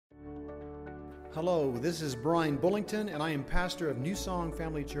Hello, this is Brian Bullington, and I am pastor of New Song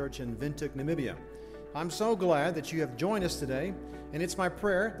Family Church in Windhoek, Namibia. I'm so glad that you have joined us today, and it's my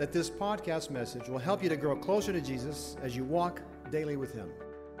prayer that this podcast message will help you to grow closer to Jesus as you walk daily with Him.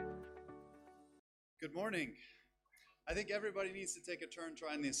 Good morning. I think everybody needs to take a turn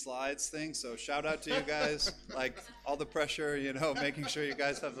trying these slides thing, so shout out to you guys, like all the pressure, making sure you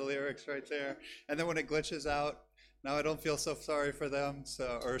guys have the lyrics right there. And then when it glitches out, now I don't feel so sorry for them,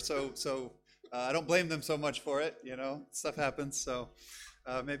 I don't blame them so much for it, stuff happens. So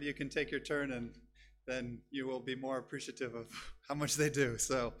maybe you can take your turn and then you will be more appreciative of how much they do.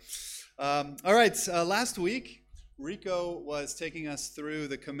 So, all right, last week, Rico was taking us through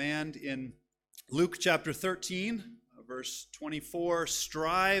the command in Luke chapter 13, verse 24,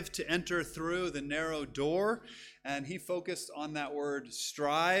 strive to enter through the narrow door. And he focused on that word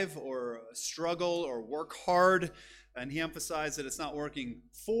strive or struggle or work hard. And he emphasized that it's not working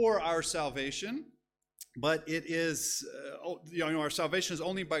for our salvation, but it is, our salvation is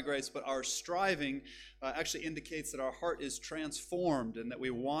only by grace, but our striving actually indicates that our heart is transformed and that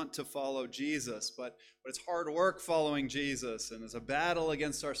we want to follow Jesus. But it's hard work following Jesus, and it's a battle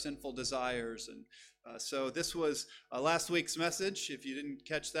against our sinful desires. And so this was last week's message. If you didn't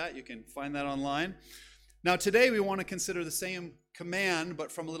catch that, you can find that online. Now today we want to consider the same command,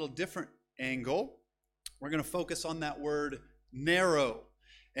 but from a little different angle. We're going to focus on that word narrow.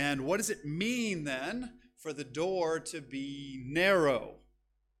 And what does it mean then for the door to be narrow?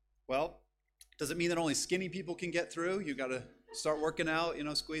 Well, does it mean that only skinny people can get through? You got to start working out,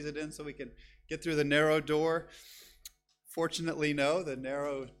 squeeze it in so we can get through the narrow door. Fortunately, no, the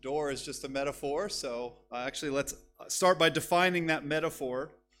narrow door is just a metaphor. So actually, let's start by defining that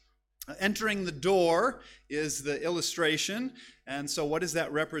metaphor. Entering the door is the illustration. And so what is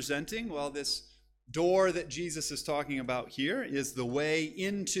that representing? Well, this door that Jesus is talking about here is the way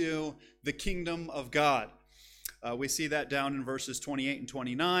into the kingdom of God. We see that down in verses 28 and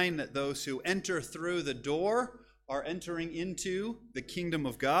 29, that those who enter through the door are entering into the kingdom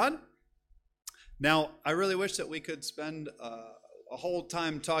of God. Now, I really wish that we could spend a whole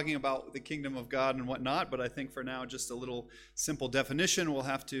time talking about the kingdom of God and whatnot, but I think for now, just a little simple definition will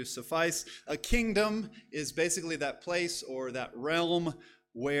have to suffice. A kingdom is basically that place or that realm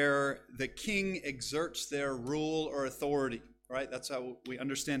where the king exerts their rule or authority, right? That's how we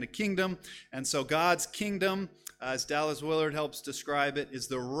understand a kingdom. And so God's kingdom, as Dallas Willard helps describe it, is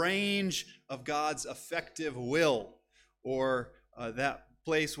the range of God's effective will, or that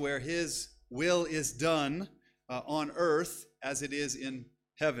place where his will is done on earth as it is in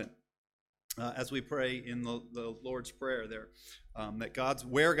heaven. As we pray in the Lord's Prayer there, that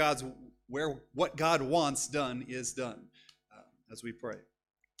what God wants done is done, as we pray.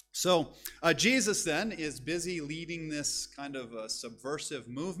 So Jesus then is busy leading this kind of a subversive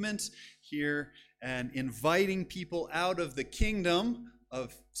movement here and inviting people out of the kingdom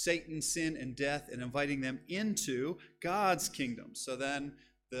of Satan, sin, and death and inviting them into God's kingdom. So then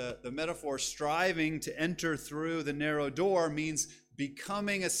the metaphor striving to enter through the narrow door means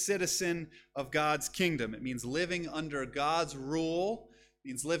becoming a citizen of God's kingdom. It means living under God's rule. It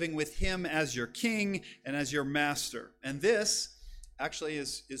means living with Him as your king and as your master. And this actually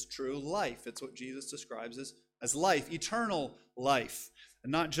is true life. It's what Jesus describes as life, eternal life.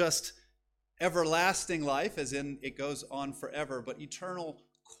 And not just everlasting life, as in it goes on forever, but eternal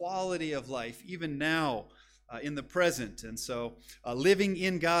quality of life, even now in the present. And so living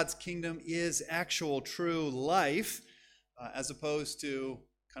in God's kingdom is actual true life, as opposed to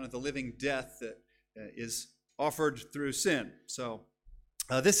kind of the living death that is offered through sin. So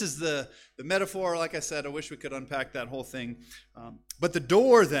this is the metaphor. Like I said, I wish we could unpack that whole thing. But the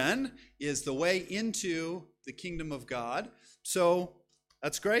door then is the way into the kingdom of God. So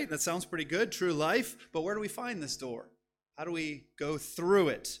that's great. That sounds pretty good. True life. But where do we find this door? How do we go through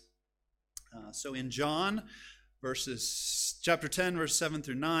it? So in John, chapter 10, verse 7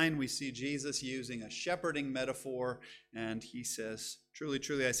 through 9, we see Jesus using a shepherding metaphor. And he says, truly,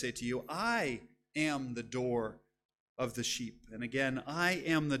 truly, I say to you, I am the door of the sheep. And again, I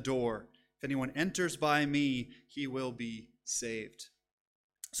am the door. If anyone enters by me, he will be saved.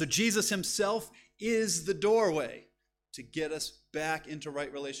 So Jesus himself is the doorway to get us back into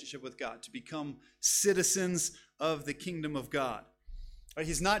right relationship with God, to become citizens of the kingdom of God. Right?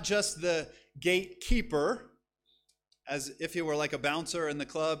 He's not just the gatekeeper, as if he were like a bouncer in the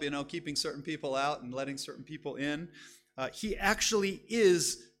club, keeping certain people out and letting certain people in. He actually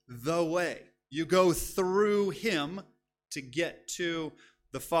is the way. You go through him to get to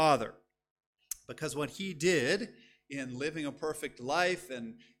the Father. Because what he did in living a perfect life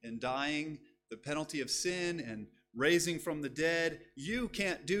and dying the penalty of sin and raising from the dead, you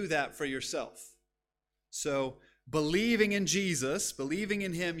can't do that for yourself. So believing in Jesus, believing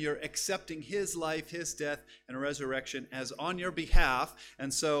in him, you're accepting his life, his death, and resurrection as on your behalf.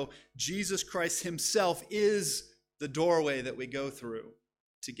 And so Jesus Christ himself is the doorway that we go through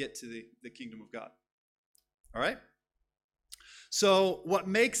to get to the kingdom of God. All right? So what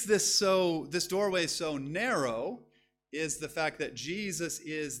makes this doorway so narrow is the fact that Jesus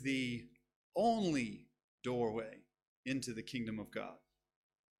is the only doorway into the kingdom of God.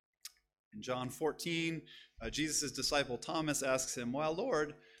 In John 14, Jesus' disciple Thomas asks him, "Well,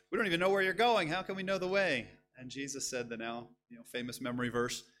 Lord, we don't even know where you're going. How can we know the way?" And Jesus said the now famous memory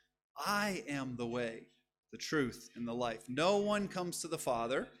verse, "I am the way, the truth, and the life. No one comes to the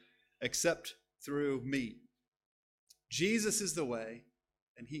Father except through me." Jesus is the way,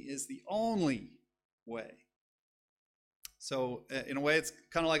 and he is the only way. So in a way, it's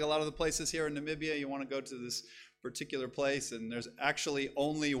kind of like a lot of the places here in Namibia. You want to go to this particular place, and there's actually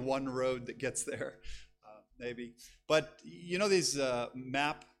only one road that gets there, maybe. But you know these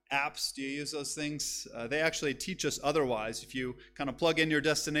map apps, do you use those things? They actually teach us otherwise. If you kind of plug in your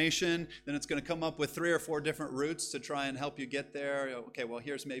destination, then it's going to come up with 3 or 4 different routes to try and help you get there. Okay, well,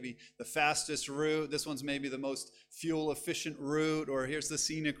 here's maybe the fastest route. This one's maybe the most fuel-efficient route, or here's the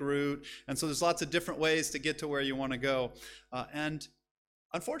scenic route. And so there's lots of different ways to get to where you want to go. And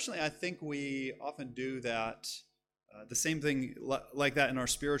unfortunately, I think we often do that, the same thing like that in our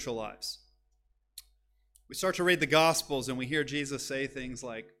spiritual lives. We start to read the Gospels and we hear Jesus say things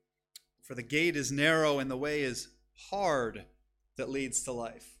like, "For the gate is narrow and the way is hard that leads to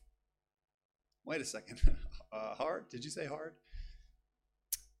life." Wait a second. Hard? Did you say hard?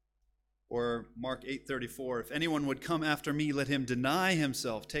 Or Mark 8:34, "If anyone would come after me, let him deny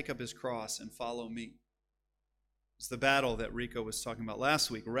himself, take up his cross, and follow me." It's the battle that Rico was talking about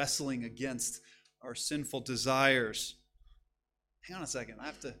last week, wrestling against our sinful desires. Hang on a second. I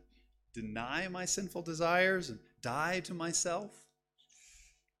have to deny my sinful desires and die to myself?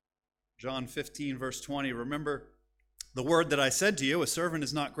 John 15, verse 20, "Remember the word that I said to you, a servant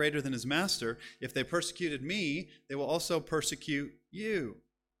is not greater than his master. If they persecuted me, they will also persecute you."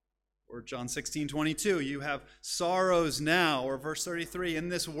 Or John 16:22, "You have sorrows now." Or verse 33, "In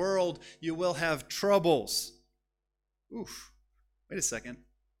this world you will have troubles." Oof, wait a second.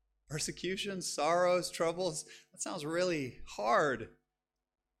 Persecution, sorrows, troubles, that sounds really hard.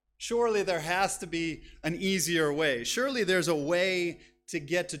 Surely there has to be an easier way. Surely there's a way to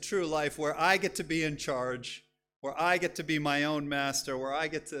get to true life where I get to be in charge, where I get to be my own master, where I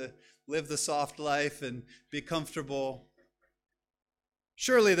get to live the soft life and be comfortable.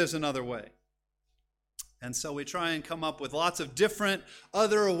 Surely there's another way. And so we try and come up with lots of different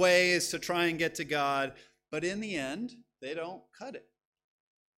other ways to try and get to God, but in the end, they don't cut it.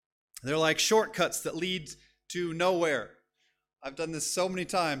 They're like shortcuts that lead to nowhere. I've done this so many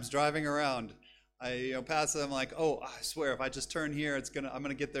times driving around. I pass them like, "Oh, I swear, if I just turn here, I'm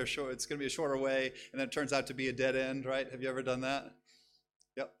gonna get there short. It's gonna be a shorter way," and then it turns out to be a dead end. Right? Have you ever done that?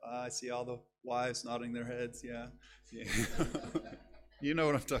 Yep. I see all the wives nodding their heads. Yeah. You know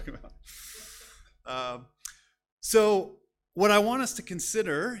what I'm talking about. So what I want us to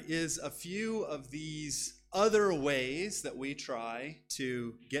consider is a few of these other ways that we try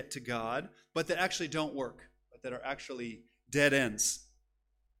to get to God, but that actually don't work, but that are actually dead ends.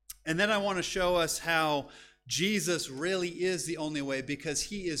 And then I want to show us how Jesus really is the only way, because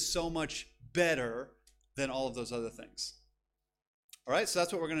he is so much better than all of those other things. All right, so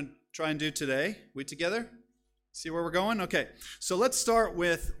that's what we're going to try and do today. We together? See where we're going? Okay, so let's start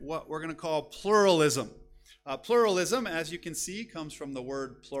with what we're going to call pluralism. Pluralism, as you can see, comes from the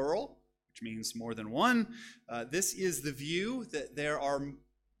word plural, which means more than one. This is the view that there are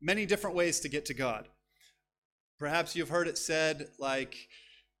many different ways to get to God. Perhaps you've heard it said like,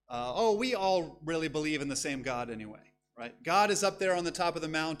 we all really believe in the same God anyway, right? God is up there on the top of the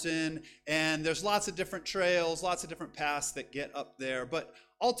mountain, and there's lots of different trails, lots of different paths that get up there, but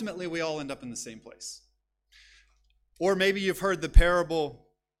ultimately we all end up in the same place. Or maybe you've heard the parable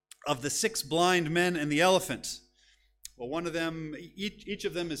of the 6 blind men and the elephant. Well, one of them, each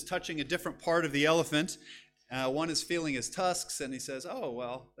of them is touching a different part of the elephant. One is feeling his tusks, and he says, "Oh,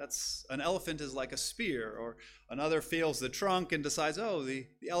 well, an elephant is like a spear." Or another feels the trunk and decides, "Oh, the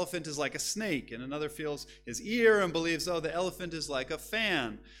elephant is like a snake." And another feels his ear and believes, "Oh, the elephant is like a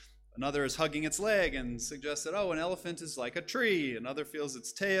fan." Another is hugging its leg and suggests that, "Oh, an elephant is like a tree." Another feels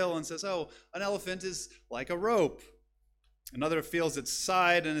its tail and says, "Oh, an elephant is like a rope." Another feels its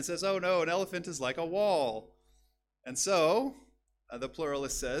side and it says, "Oh, no, an elephant is like a wall." And so the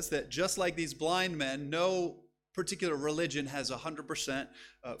pluralist says that just like these blind men, no particular religion has 100%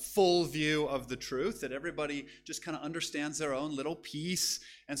 full view of the truth, that everybody just kind of understands their own little piece.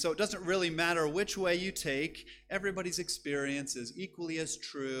 And so it doesn't really matter which way you take. Everybody's experience is equally as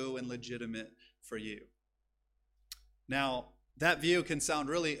true and legitimate for you. Now, that view can sound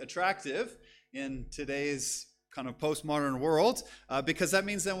really attractive in today's kind of postmodern world, because that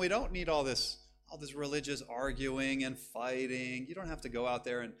means then we don't need all this religious arguing and fighting. You don't have to go out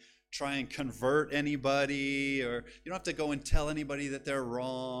there and try and convert anybody, or you don't have to go and tell anybody that they're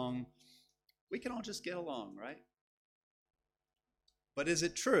wrong. We can all just get along, right? But is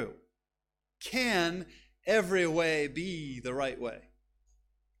it true? Can every way be the right way?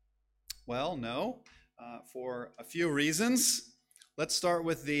 Well, no, for a few reasons. Let's start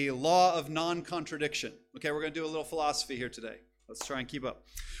with the law of non-contradiction. Okay, we're going to do a little philosophy here today. Let's try and keep up.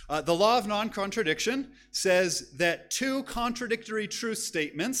 The law of non-contradiction says that two contradictory truth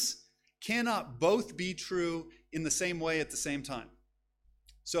statements cannot both be true in the same way at the same time.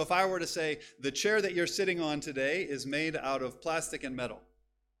 So if I were to say, the chair that you're sitting on today is made out of plastic and metal,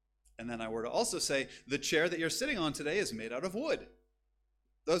 and then I were to also say, the chair that you're sitting on today is made out of wood,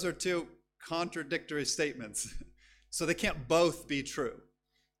 those are two contradictory statements. So they can't both be true.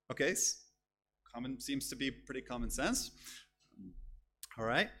 Okay, seems to be pretty common sense. All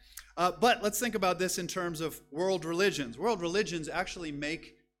right, but let's think about this in terms of world religions. World religions actually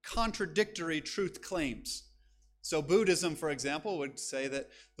make contradictory truth claims. So Buddhism, for example, would say that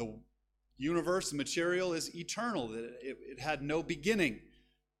the universe, material, is eternal, that it had no beginning.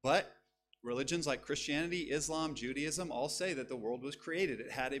 But religions like Christianity, Islam, Judaism all say that the world was created.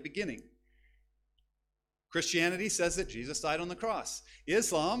 It had a beginning. Christianity says that Jesus died on the cross.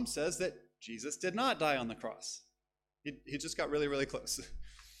 Islam says that Jesus did not die on the cross. He just got really, really close.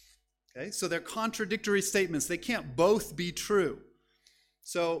 Okay, so they're contradictory statements. They can't both be true.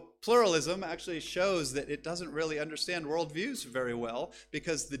 So pluralism actually shows that it doesn't really understand worldviews very well,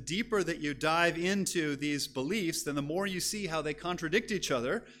 because the deeper that you dive into these beliefs, then the more you see how they contradict each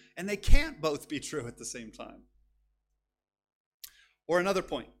other, and they can't both be true at the same time. Or another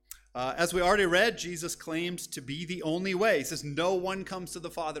point. As we already read, Jesus claimed to be the only way. He says, no one comes to the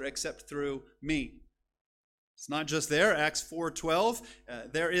Father except through me. It's not just there. Acts 4:12,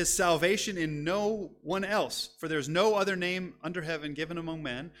 there is salvation in no one else, for there's no other name under heaven given among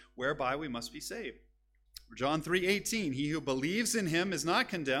men whereby we must be saved. John 3:18, he who believes in him is not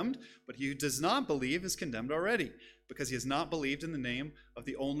condemned, but he who does not believe is condemned already, because he has not believed in the name of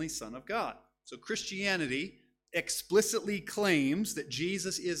the only Son of God. So Christianity explicitly claims that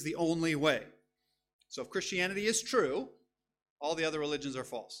Jesus is the only way. So if Christianity is true, all the other religions are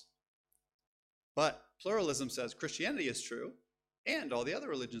false. But pluralism says Christianity is true and all the other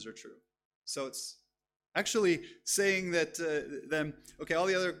religions are true. So it's actually saying that all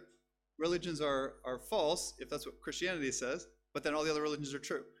the other religions are false, if that's what Christianity says, but then all the other religions are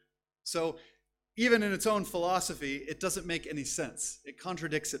true. So even in its own philosophy, it doesn't make any sense. It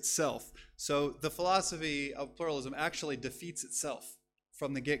contradicts itself. So the philosophy of pluralism actually defeats itself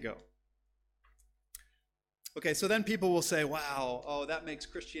from the get-go. Okay, so then people will say, wow, that makes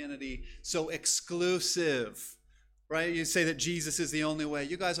Christianity so exclusive, right? You say that Jesus is the only way.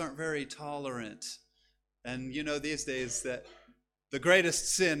 You guys aren't very tolerant. And you know these days that the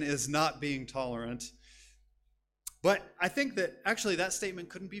greatest sin is not being tolerant. But I think that actually that statement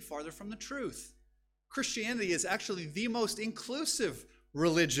couldn't be farther from the truth. Christianity is actually the most inclusive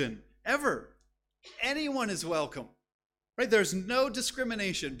religion ever. Anyone is welcome. Right? There's no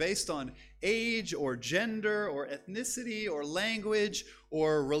discrimination based on age or gender or ethnicity or language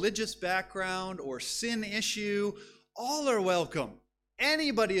or religious background or sin issue. All are welcome.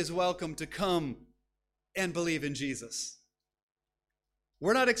 Anybody is welcome to come and believe in Jesus.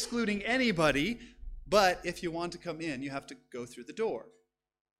 We're not excluding anybody, but if you want to come in, you have to go through the door.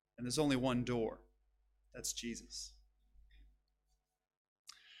 And there's only one door. That's Jesus.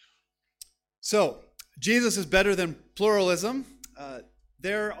 So, Jesus is better than pluralism.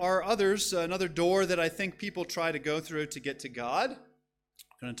 There are others. Another door that I think people try to go through to get to God, I'm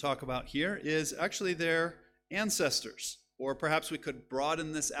going to talk about here, is actually their ancestors. Or perhaps we could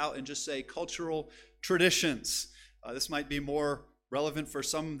broaden this out and just say cultural traditions. This might be more relevant for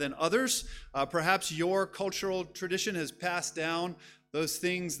some than others. Perhaps your cultural tradition has passed down those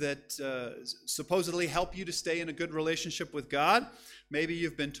things that supposedly help you to stay in a good relationship with God. Maybe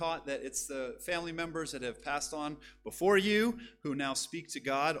you've been taught that it's the family members that have passed on before you who now speak to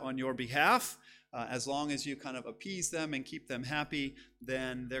God on your behalf. As long as you kind of appease them and keep them happy,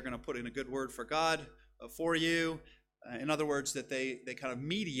 then they're going to put in a good word for God for you. In other words, that they kind of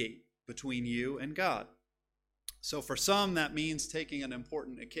mediate between you and God. So for some, that means taking an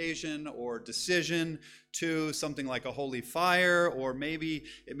important occasion or decision to something like a holy fire, or maybe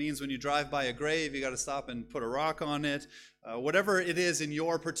it means when you drive by a grave, you got to stop and put a rock on it. Whatever it is in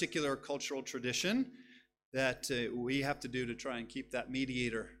your particular cultural tradition that we have to do to try and keep that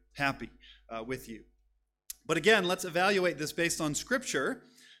mediator happy with you. But again, let's evaluate this based on Scripture.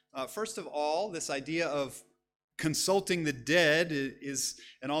 First of all, this idea of consulting the dead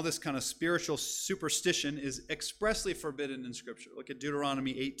and all this kind of spiritual superstition is expressly forbidden in Scripture. Look at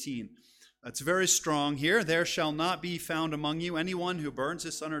Deuteronomy 18. It's very strong here. There shall not be found among you anyone who burns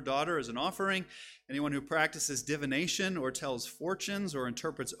his son or daughter as an offering, anyone who practices divination or tells fortunes or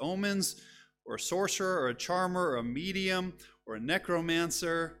interprets omens, or a sorcerer or a charmer or a medium or a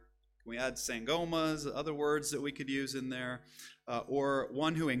necromancer. Can we add sangomas, other words that we could use in there? Or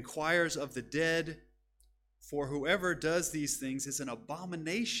one who inquires of the dead. For whoever does these things is an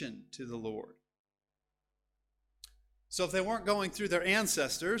abomination to the Lord. So if they weren't going through their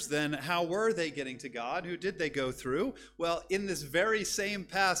ancestors, then how were they getting to God? Who did they go through? Well, in this very same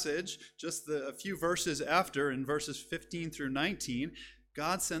passage, just a few verses after, in verses 15 through 19,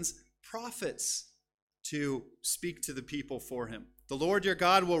 God sends prophets to speak to the people for him. The Lord your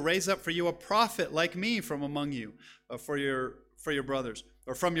God will raise up for you a prophet like me from among you, for your brothers,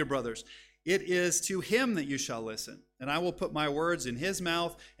 or from your brothers. It is to him that you shall listen, and I will put my words in his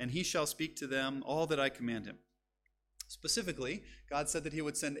mouth, and he shall speak to them all that I command him. Specifically, God said that he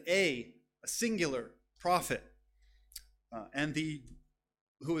would send a singular prophet,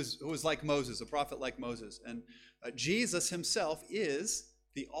 who is like Moses, a prophet like Moses. And Jesus himself is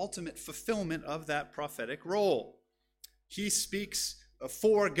the ultimate fulfillment of that prophetic role. He speaks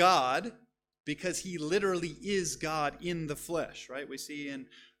for God because he literally is God in the flesh, right? We see in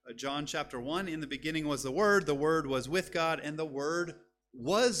John chapter 1, in the beginning was the Word was with God, and the Word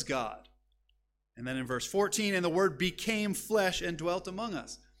was God. And then in verse 14, and the Word became flesh and dwelt among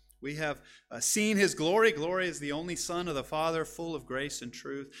us. We have seen his glory. Glory is the only Son of the Father, full of grace and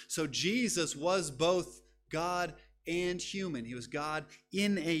truth. So Jesus was both God and human. He was God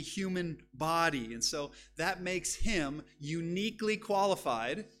in a human body. And so that makes him uniquely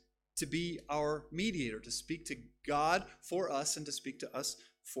qualified to be our mediator, to speak to God for us and to speak to us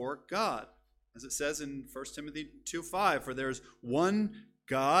for God. As it says in 1 Timothy 2:5, for there is one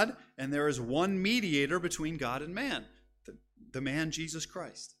God and there is one mediator between God and man, the man Jesus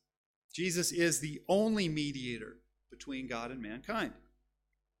Christ. Jesus is the only mediator between God and mankind.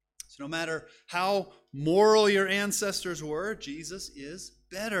 So no matter how moral your ancestors were, Jesus is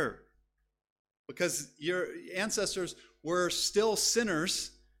better. Because your ancestors were still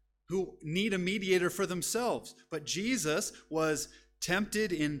sinners who need a mediator for themselves. But Jesus was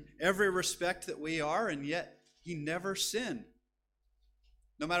tempted in every respect that we are, and yet he never sinned.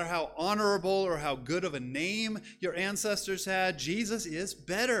 No matter how honorable or how good of a name your ancestors had, Jesus is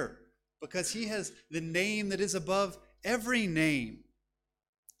better because he has the name that is above every name.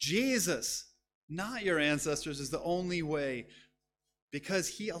 Jesus, not your ancestors, is the only way because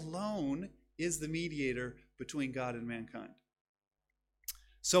he alone is the mediator between God and mankind.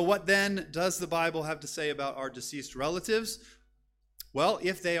 So what then does the Bible have to say about our deceased relatives? Well,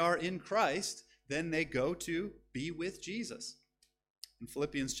 if they are in Christ, then they go to be with Jesus. In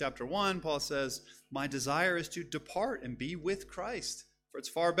Philippians chapter 1, Paul says, my desire is to depart and be with Christ, for it's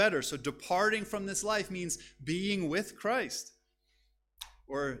far better. So departing from this life means being with Christ.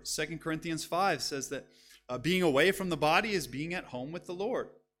 Or 2 Corinthians 5 says that being away from the body is being at home with the Lord.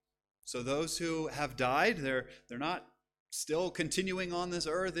 So those who have died, they're not still continuing on this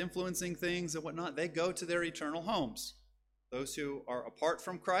earth, influencing things and whatnot. They go to their eternal homes. Those who are apart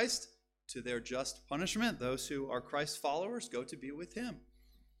from Christ, to their just punishment. Those who are Christ's followers go to be with him.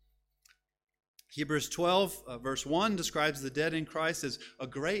 Hebrews 12, verse 1 describes the dead in Christ as a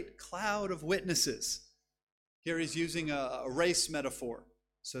great cloud of witnesses. Here he's using a race metaphor.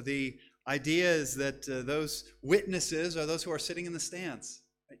 So the idea is that those witnesses are those who are sitting in the stands,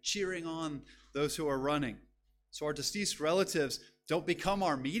 right, cheering on those who are running. So our deceased relatives don't become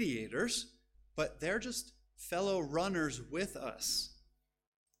our mediators, but they're just fellow runners with us.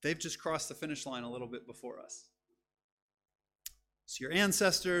 They've just crossed the finish line a little bit before us. So your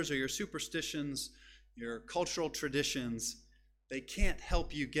ancestors or your superstitions, your cultural traditions, they can't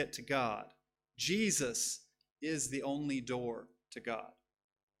help you get to God. Jesus is the only door to God.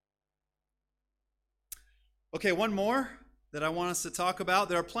 Okay, one more that I want us to talk about.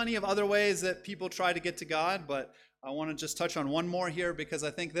 There are plenty of other ways that people try to get to God, but I want to just touch on one more here because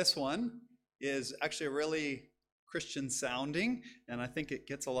I think this one is actually really Christian sounding, and I think it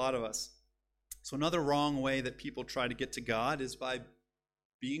gets a lot of us. So another wrong way that people try to get to God is by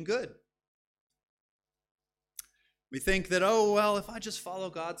being good. We think that, oh, well, if I just follow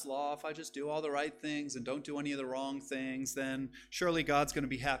God's law, if I just do all the right things and don't do any of the wrong things, then surely God's going to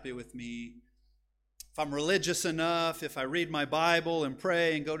be happy with me. If I'm religious enough, if I read my Bible and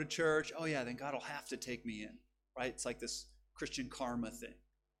pray and go to church, oh yeah, then God will have to take me in, right? It's like this Christian karma thing.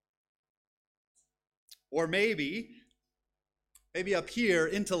 Or maybe up here,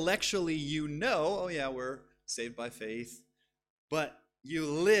 intellectually you know, oh yeah, we're saved by faith, but you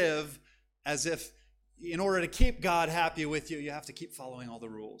live as if in order to keep God happy with you, you have to keep following all the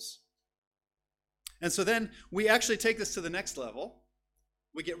rules. And so then we actually take this to the next level.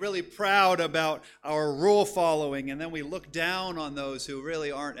 We get really proud about our rule following, and then we look down on those who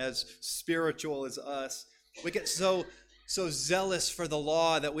really aren't as spiritual as us. We get so zealous for the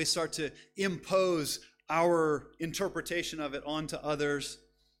law that we start to impose our interpretation of it onto others.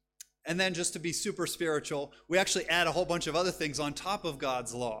 And then just to be super spiritual, we actually add a whole bunch of other things on top of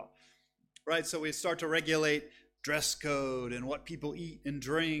God's law. Right, so we start to regulate dress code and what people eat and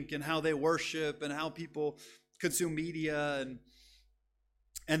drink and how they worship and how people consume media.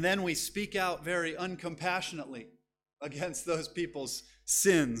 And then we speak out very uncompassionately against those people's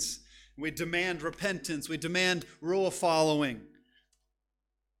sins. We demand repentance. We demand rule following.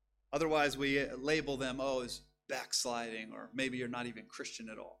 Otherwise, we label them, oh, as backsliding, or maybe you're not even Christian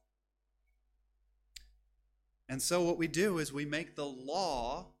at all. And so what we do is we make the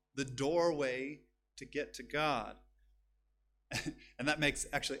law the doorway to get to God. And that makes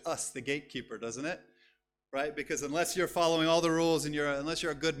actually us the gatekeeper, doesn't it? Right? Because unless you're following all the rules and unless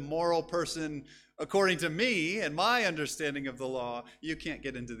you're a good moral person, according to me and my understanding of the law, you can't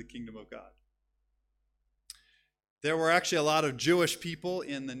get into the kingdom of God. There were actually a lot of Jewish people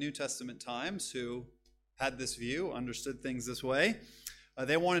in the New Testament times who had this view, understood things this way.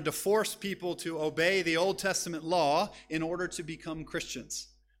 They wanted to force people to obey the Old Testament law in order to become Christians.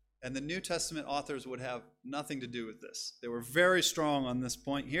 And the New Testament authors would have nothing to do with this. They were very strong on this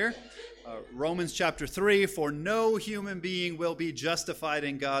point here. Romans chapter 3, for no human being will be justified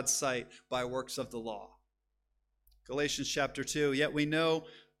in God's sight by works of the law. Galatians chapter 2, yet we know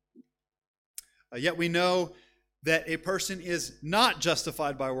that a person is not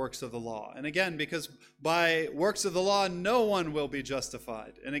justified by works of the law. And again, because by works of the law, no one will be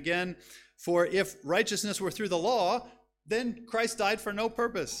justified. And again, for if righteousness were through the law, then Christ died for no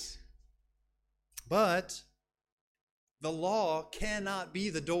purpose. But the law cannot be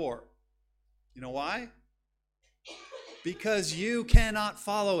the door. You know why? Because you cannot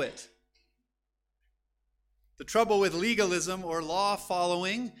follow it. The trouble with legalism or law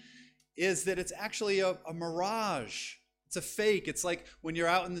following is that it's actually a mirage. It's a fake. It's like when you're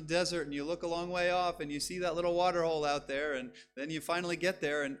out in the desert and you look a long way off and you see that little water hole out there, and then you finally get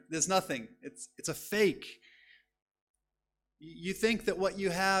there and there's nothing. It's a fake. You think that what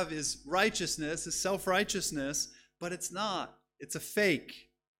you have is righteousness, is self-righteousness, but it's not. It's a fake.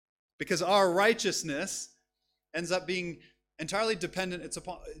 Because our righteousness ends up being entirely dependent. It's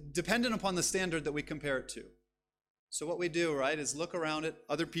dependent upon the standard that we compare it to. So what we do, right, is look around at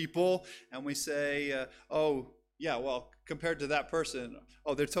other people and we say, oh, yeah, well, compared to that person,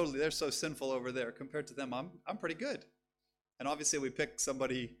 oh, they're so sinful over there. Compared to them, I'm pretty good. And obviously we pick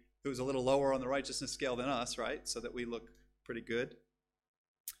somebody who's a little lower on the righteousness scale than us, right, so that we look pretty good.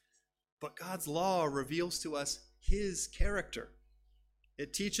 But God's law reveals to us his character.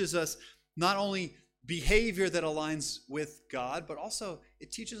 It teaches us not only behavior that aligns with God, but also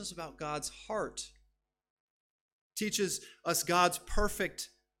it teaches us about God's heart. It teaches us God's perfect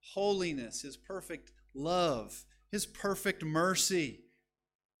holiness, his perfect love, his perfect mercy.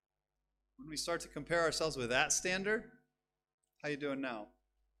 When we start to compare ourselves with that standard, how you doing now?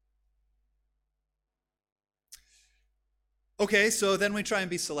 Okay, so then we try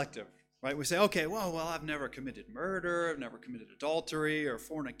and be selective, right? We say, okay, well, I've never committed murder, I've never committed adultery or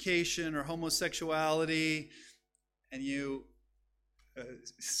fornication or homosexuality, and you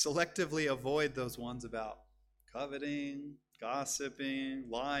selectively avoid those ones about coveting, gossiping,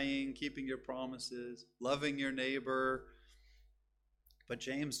 lying, keeping your promises, loving your neighbor. But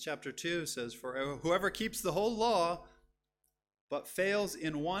James chapter 2 says, for whoever keeps the whole law but fails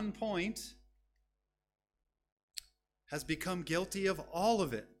in one point has become guilty of all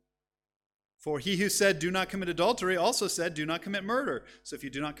of it. For he who said, do not commit adultery, also said, do not commit murder. So if you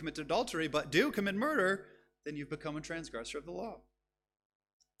do not commit adultery, but do commit murder, then you've become a transgressor of the law.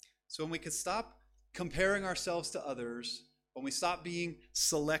 So when we can stop comparing ourselves to others, when we stop being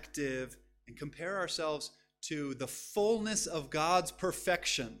selective and compare ourselves to the fullness of God's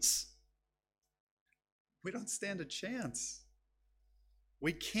perfections, we don't stand a chance.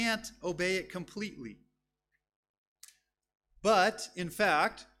 We can't obey it completely. But, in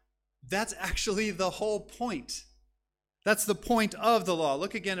fact, that's actually the whole point That's the point of the law.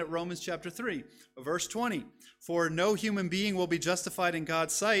 Look again at Romans chapter 3, verse 20. For no human being will be justified in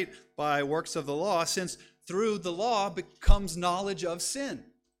God's sight by works of the law, since through the law becomes knowledge of sin.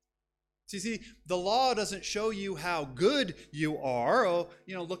 So you see, the law doesn't show you how good you are. Oh,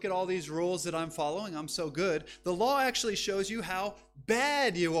 look at all these rules that I'm following. I'm so good. The law actually shows you how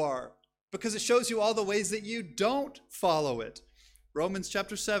bad you are, because it shows you all the ways that you don't follow it. Romans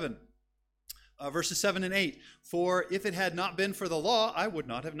chapter 7, verses 7 and 8. For if it had not been for the law, I would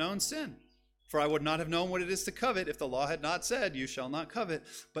not have known sin. For I would not have known what it is to covet if the law had not said, you shall not covet.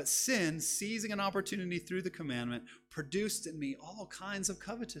 But sin, seizing an opportunity through the commandment, produced in me all kinds of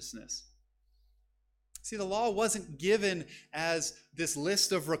covetousness. See, the law wasn't given as this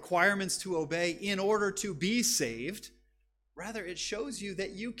list of requirements to obey in order to be saved. Rather, it shows you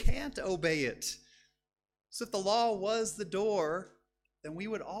that you can't obey it. So if the law was the door, then we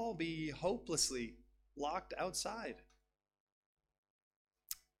would all be hopelessly locked outside.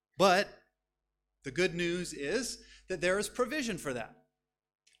 But the good news is that there is provision for that.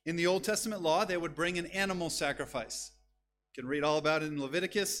 In the Old Testament law, they would bring an animal sacrifice. You can read all about it in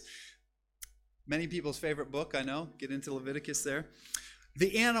Leviticus. Many people's favorite book, I know. Get into Leviticus there.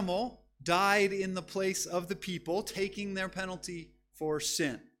 The animal died in the place of the people, taking their penalty for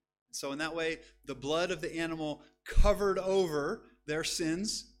sin. So in that way, the blood of the animal covered over their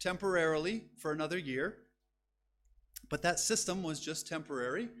sins temporarily for another year. But that system was just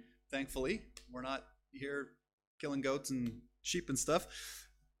temporary, thankfully. We're not here killing goats and sheep and stuff.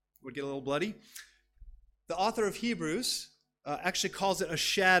 Would get a little bloody. The author of Hebrews actually calls it a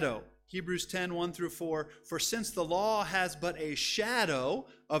shadow. Hebrews 10, 1 through 4. For since the law has but a shadow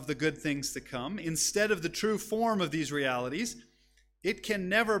of the good things to come, instead of the true form of these realities, it can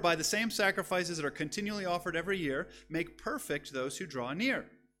never, by the same sacrifices that are continually offered every year, make perfect those who draw near.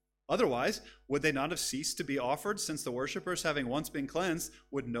 Otherwise, would they not have ceased to be offered, since the worshippers, having once been cleansed,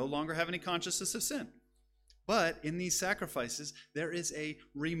 would no longer have any consciousness of sin? But in these sacrifices, there is a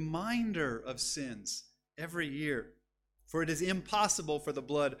reminder of sins every year. For it is impossible for the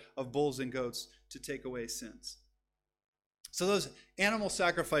blood of bulls and goats to take away sins. So those animal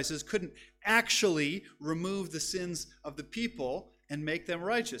sacrifices couldn't actually remove the sins of the people and make them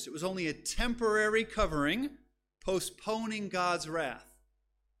righteous. It was only a temporary covering, postponing God's wrath.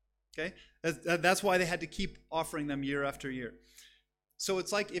 Okay? That's why they had to keep offering them year after year. So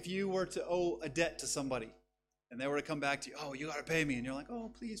it's like if you were to owe a debt to somebody, and they were to come back to you, oh, you got to pay me. And you're like,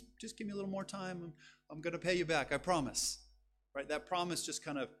 oh, please, just give me a little more time. I'm going to pay you back, I promise. Right? That promise just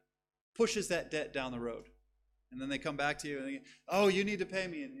kind of pushes that debt down the road. And then they come back to you and they, oh, you need to pay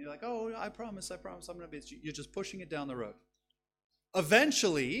me. And you're like, oh, I promise, I'm going to pay you. You're just pushing it down the road.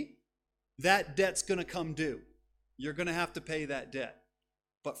 Eventually, that debt's going to come due. You're going to have to pay that debt.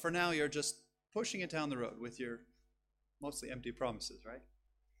 But for now, you're just pushing it down the road with your mostly empty promises, right?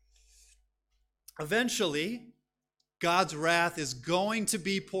 Eventually, God's wrath is going to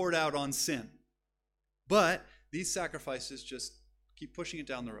be poured out on sin. But these sacrifices just keep pushing it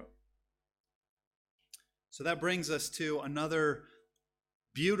down the road. So that brings us to another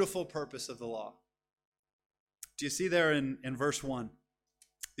beautiful purpose of the law. Do you see there in verse 1?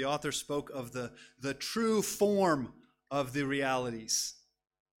 The author spoke of the true form of the realities.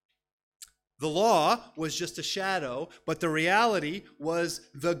 The law was just a shadow, but the reality was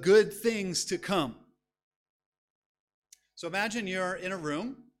the good things to come. So imagine you're in a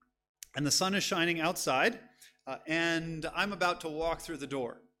room and the sun is shining outside. And I'm about to walk through the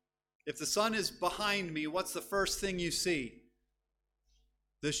door. If the sun is behind me, what's the first thing you see?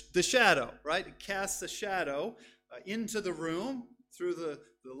 The shadow, right? It casts a shadow into the room through the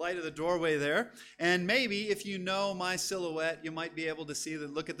light of the doorway there. And maybe if you know my silhouette, you might be able to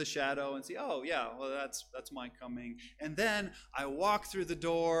look at the shadow and see, oh yeah, well that's my coming. And then I walk through the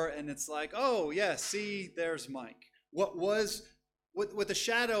door and it's like, oh yeah, see, there's Mike. What the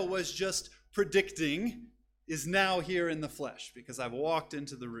shadow was just predicting is now here in the flesh because I've walked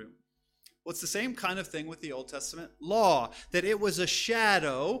into the room. Well, it's the same kind of thing with the Old Testament law, that it was a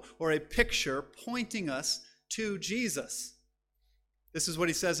shadow or a picture pointing us to Jesus. This is what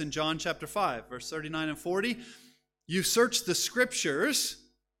he says in John chapter 5, verse 39 and 40. You search the scriptures,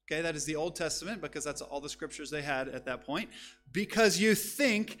 okay, that is the Old Testament because that's all the scriptures they had at that point, because you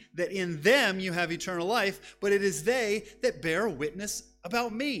think that in them you have eternal life, but it is they that bear witness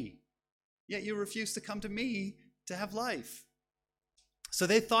about me. Yet you refuse to come to me to have life. So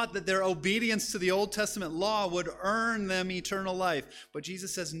they thought that their obedience to the Old Testament law would earn them eternal life. But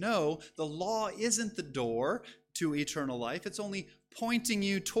Jesus says, no, the law isn't the door to eternal life. It's only pointing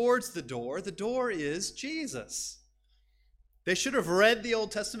you towards the door. The door is Jesus. They should have read the Old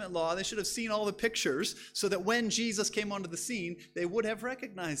Testament law. They should have seen all the pictures so that when Jesus came onto the scene, they would have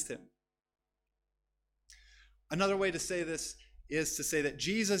recognized him. Another way to say this is to say that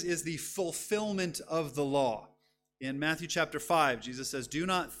Jesus is the fulfillment of the law. In Matthew chapter 5, Jesus says, "Do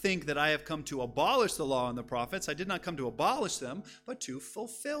not think that I have come to abolish the law and the prophets. I did not come to abolish them, but to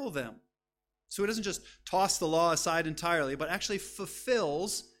fulfill them." So he doesn't just toss the law aside entirely, but actually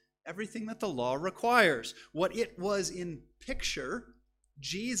fulfills everything that the law requires. What it was in picture,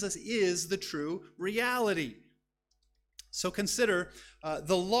 Jesus is the true reality. So consider,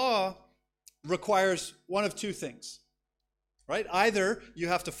 the law requires one of two things, right? Either you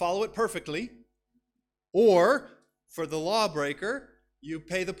have to follow it perfectly, or for the lawbreaker, you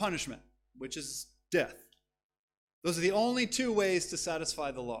pay the punishment, which is death. Those are the only two ways to satisfy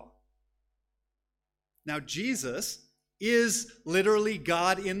the law. Now, Jesus is literally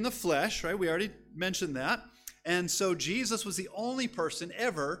God in the flesh, right? We already mentioned that. And so Jesus was the only person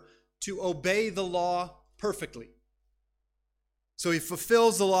ever to obey the law perfectly. So he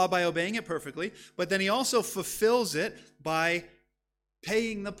fulfills the law by obeying it perfectly, but then he also fulfills it by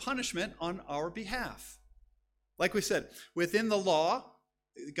paying the punishment on our behalf. Like we said, within the law,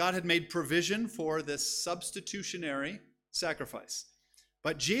 God had made provision for this substitutionary sacrifice.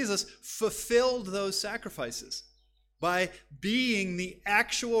 But Jesus fulfilled those sacrifices by being the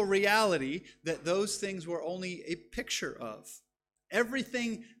actual reality that those things were only a picture of.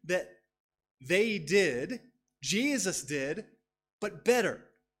 Everything that they did, Jesus did, but better.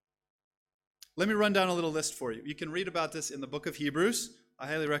 Let me run down a little list for you. You can read about this in the book of Hebrews. I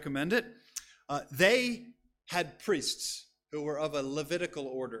highly recommend it. They had priests who were of a Levitical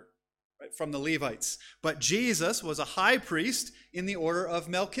order, right, from the Levites. But Jesus was a high priest in the order of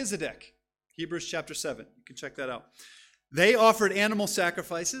Melchizedek. Hebrews chapter 7. You can check that out. They offered animal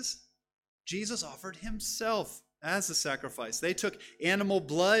sacrifices. Jesus offered himself as a sacrifice. They took animal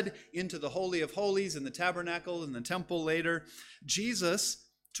blood into the Holy of Holies in the tabernacle and the temple later. Jesus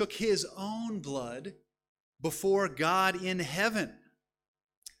took his own blood before God in heaven.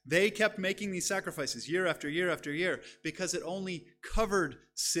 They kept making these sacrifices year after year after year because it only covered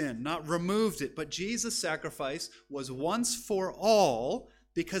sin, not removed it. But Jesus' sacrifice was once for all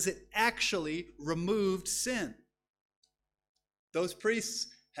because it actually removed sin. Those priests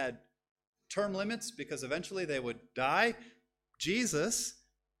had term limits because eventually they would die. Jesus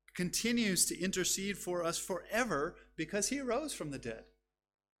continues to intercede for us forever because he rose from the dead.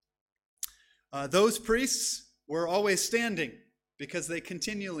 Those priests were always standing because they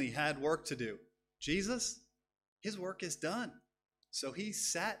continually had work to do. Jesus, his work is done. So he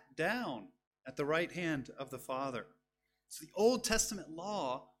sat down at the right hand of the Father. So the Old Testament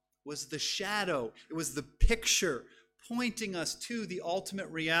law was the shadow. It was the picture pointing us to the ultimate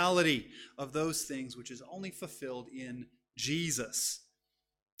reality of those things, which is only fulfilled in Jesus.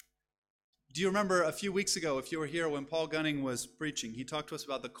 Do you remember a few weeks ago, if you were here when Paul Gunning was preaching, he talked to us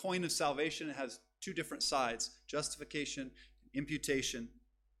about the coin of salvation. It has two different sides, justification, imputation.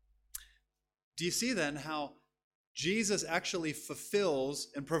 Do you see then how Jesus actually fulfills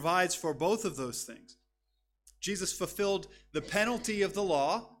and provides for both of those things? Jesus fulfilled the penalty of the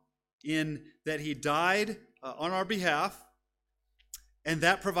law in that he died on our behalf, and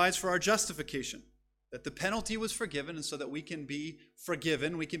that provides for our justification, that the penalty was forgiven, and so that we can be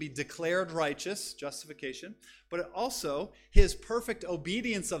forgiven, we can be declared righteous, justification. But also, his perfect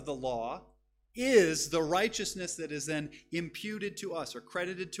obedience of the law is the righteousness that is then imputed to us or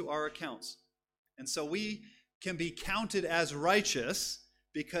credited to our accounts. And so we can be counted as righteous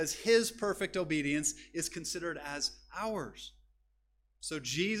because his perfect obedience is considered as ours. So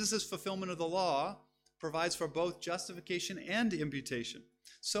Jesus' fulfillment of the law provides for both justification and imputation.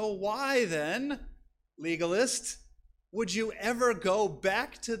 So why then, legalist, would you ever go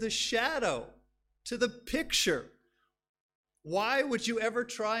back to the shadow, to the picture? Why would you ever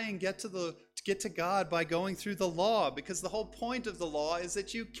try and get to God by going through the law? Because the whole point of the law is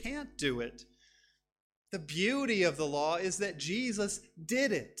that you can't do it. The beauty of the law is that Jesus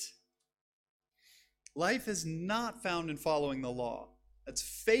did it. Life is not found in following the law. That's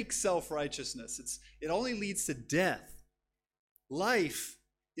fake self-righteousness. It only leads to death. Life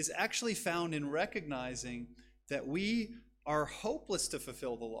is actually found in recognizing that we are hopeless to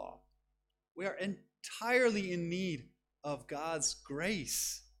fulfill the law. We are entirely in need of God's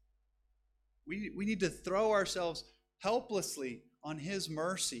grace. We need to throw ourselves helplessly on his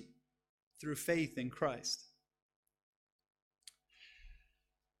mercy through faith in Christ.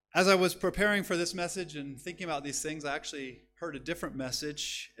 As I was preparing for this message and thinking about these things, I actually heard a different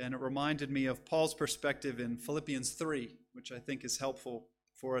message, and it reminded me of Paul's perspective in Philippians 3, which I think is helpful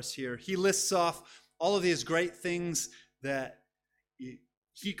for us here. He lists off all of these great things that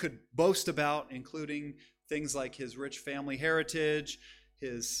he could boast about, including things like his rich family heritage,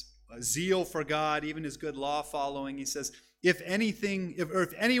 his zeal for God, even his good law following. He says, if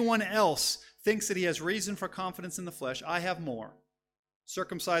anyone else thinks that he has reason for confidence in the flesh, I have more.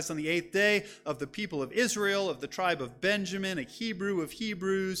 Circumcised on the 8th day, of the people of Israel, of the tribe of Benjamin, a Hebrew of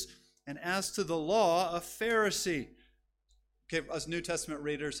Hebrews, and as to the law, a Pharisee. Okay, us New Testament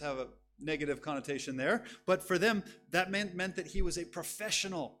readers have a negative connotation there, but for them, that meant that he was a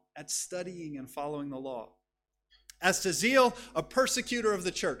professional at studying and following the law. As to zeal, a persecutor of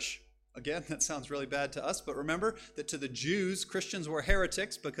the church. Again, that sounds really bad to us, but remember that to the Jews, Christians were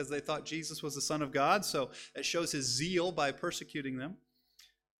heretics because they thought Jesus was the Son of God, so it shows his zeal by persecuting them.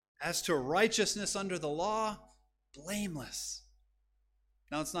 As to righteousness under the law, blameless.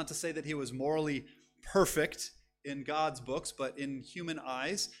 Now, it's not to say that he was morally perfect in God's books, but in human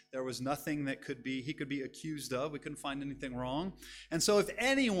eyes, there was nothing that he could be accused of. We couldn't find anything wrong. And so if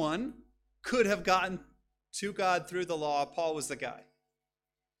anyone could have gotten to God through the law, Paul was the guy.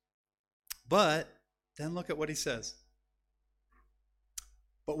 But then look at what he says.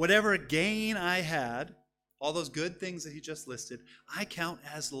 But whatever gain I had, all those good things that he just listed, I count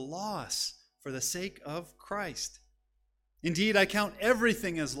as loss for the sake of Christ. Indeed, I count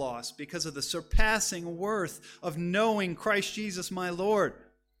everything as loss because of the surpassing worth of knowing Christ Jesus my Lord.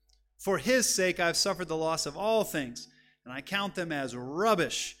 For his sake I've suffered the loss of all things, and I count them as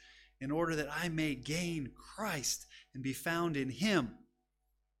rubbish, in order that I may gain Christ and be found in him,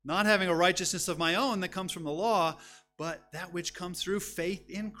 not having a righteousness of my own that comes from the law, but that which comes through faith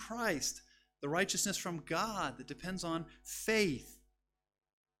in Christ, the righteousness from God that depends on faith.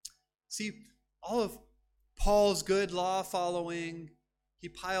 See, all of Paul's good law following, he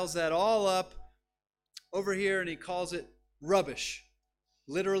piles that all up over here and he calls it rubbish,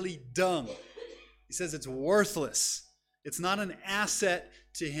 literally dung. He says it's worthless. It's not an asset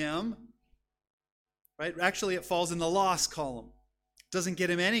to him, right? Actually, it falls in the loss column. It doesn't get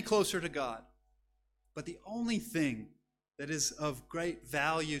him any closer to God. But the only thing that is of great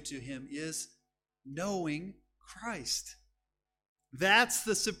value to him is knowing Christ. That's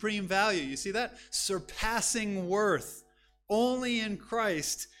the supreme value. You see that? Surpassing worth. Only in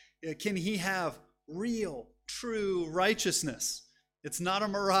Christ can he have real, true righteousness. It's not a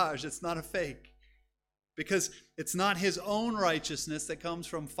mirage. It's not a fake. Because it's not his own righteousness that comes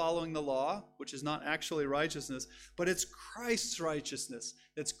from following the law, which is not actually righteousness, but it's Christ's righteousness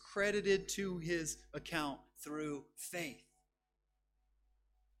that's credited to his account through faith.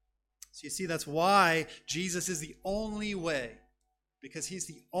 So you see, that's why Jesus is the only way, because he's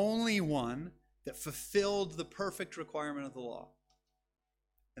the only one that fulfilled the perfect requirement of the law.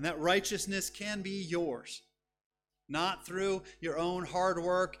 And that righteousness can be yours, not through your own hard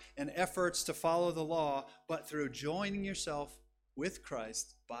work and efforts to follow the law, but through joining yourself with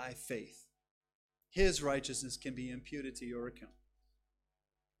Christ by faith. His righteousness can be imputed to your account.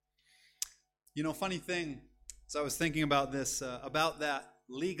 You know, funny thing, as I was thinking about this, about that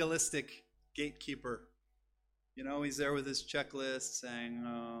legalistic gatekeeper. You know, he's there with his checklist saying,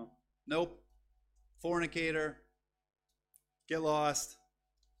 nope, fornicator, get lost.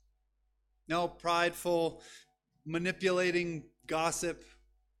 No, prideful, manipulating gossip,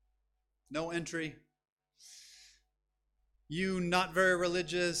 no entry. You not very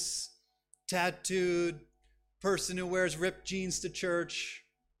religious, tattooed person who wears ripped jeans to church.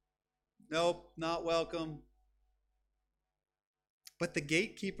 Nope, not welcome. But the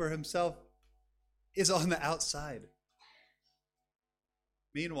gatekeeper himself is on the outside.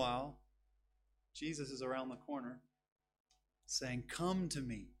 Meanwhile, Jesus is around the corner saying, "Come to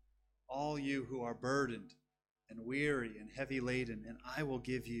me, all you who are burdened and weary and heavy laden, and I will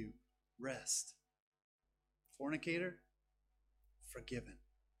give you rest." Fornicator, forgiven.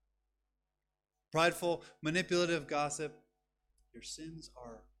 Prideful, manipulative gossip, your sins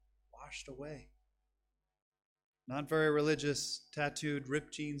are washed away. Not very religious, tattooed,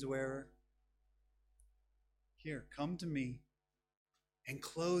 ripped jeans wearer. Here, come to me and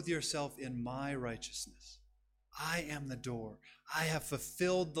clothe yourself in my righteousness. I am the door. I have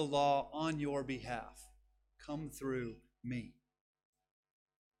fulfilled the law on your behalf. Come through me.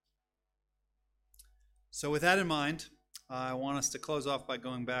 So with that in mind, I want us to close off by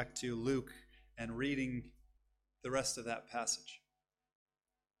going back to Luke and reading the rest of that passage.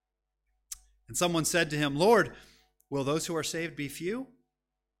 And someone said to him, "Lord, will those who are saved be few?"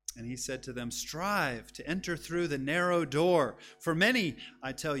 And he said to them, "Strive to enter through the narrow door. For many,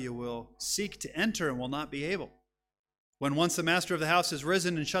 I tell you, will seek to enter and will not be able. When once the master of the house has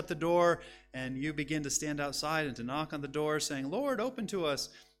risen and shut the door, and you begin to stand outside and to knock on the door, saying, 'Lord, open to us,'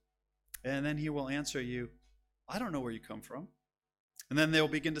 and then he will answer you, 'I don't know where you come from.' And then they'll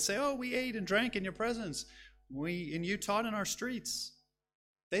begin to say, oh, we ate and drank in your presence. And you taught in our streets.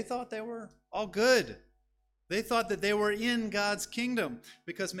 They thought they were all good. They thought that they were in God's kingdom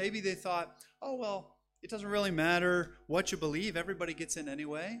because maybe they thought, oh, well, it doesn't really matter what you believe. Everybody gets in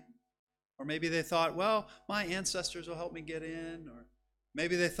anyway. Or maybe they thought, well, my ancestors will help me get in. Or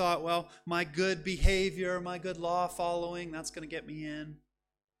maybe they thought, well, my good behavior, my good law following, that's going to get me in.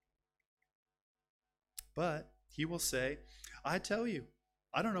 But he will say, I tell you,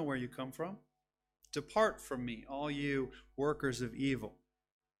 I don't know where you come from. Depart from me, all you workers of evil.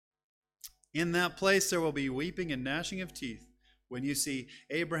 In that place there will be weeping and gnashing of teeth when you see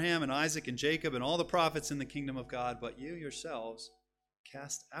Abraham and Isaac and Jacob and all the prophets in the kingdom of God, but you yourselves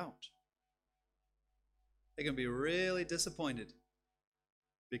cast out. They're going to be really disappointed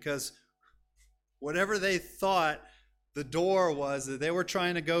because whatever they thought the door was that they were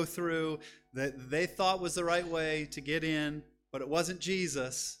trying to go through, that they thought was the right way to get in, but it wasn't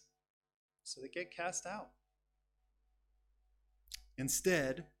Jesus, so they get cast out.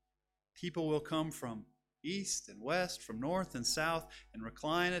 Instead, people will come from east and west, from north and south, and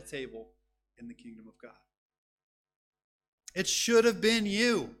recline at table in the kingdom of God. It should have been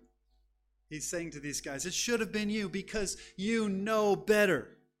you, he's saying to these guys. It should have been you because you know better.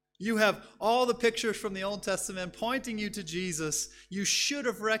 You have all the pictures from the Old Testament pointing you to Jesus. You should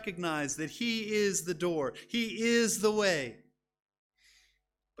have recognized that he is the door. He is the way.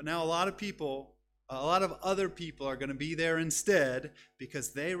 But now a lot of other people are going to be there instead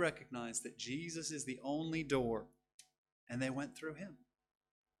because they recognize that Jesus is the only door and they went through him.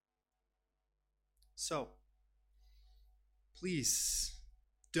 So, please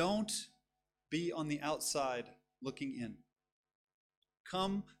don't be on the outside looking in.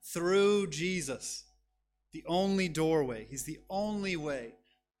 Come through Jesus, the only doorway. He's the only way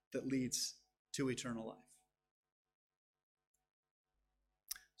that leads to eternal life.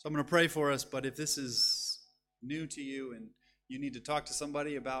 So I'm going to pray for us, but if this is new to you and you need to talk to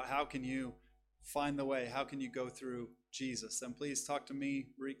somebody about how can you find the way, how can you go through Jesus, then please talk to me,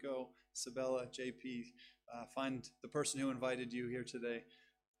 Rico, Sabella, JP. Find the person who invited you here today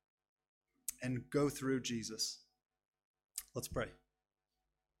and go through Jesus. Let's pray.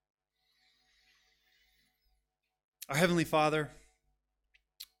 Our Heavenly Father,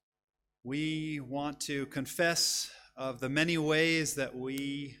 we want to confess of the many ways that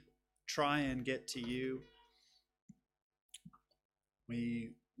we try and get to you.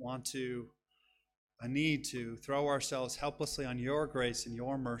 We need to throw ourselves helplessly on your grace and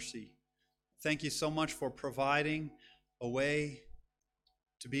your mercy. Thank you so much for providing a way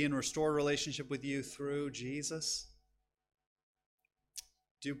to be in restored relationship with you through Jesus.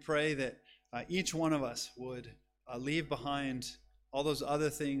 Do pray that each one of us would leave behind all those other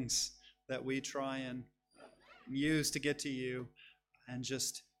things that we try and use to get to you and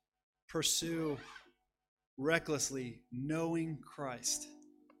just pursue recklessly knowing Christ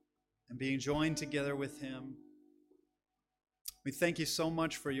and being joined together with him. We thank you so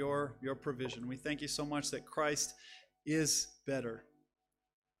much for your provision. We thank you so much that Christ is better.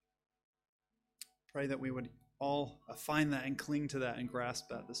 Pray that we would all find that and cling to that and grasp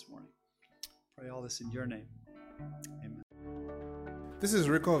that this morning. Pray all this in your name. Amen. This is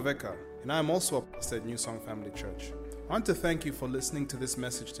Rico Veka, and I am also a pastor at New Song Family Church. I want to thank you for listening to this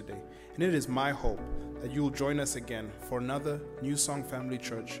message today, and it is my hope that you will join us again for another New Song Family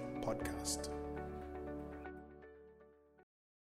Church podcast.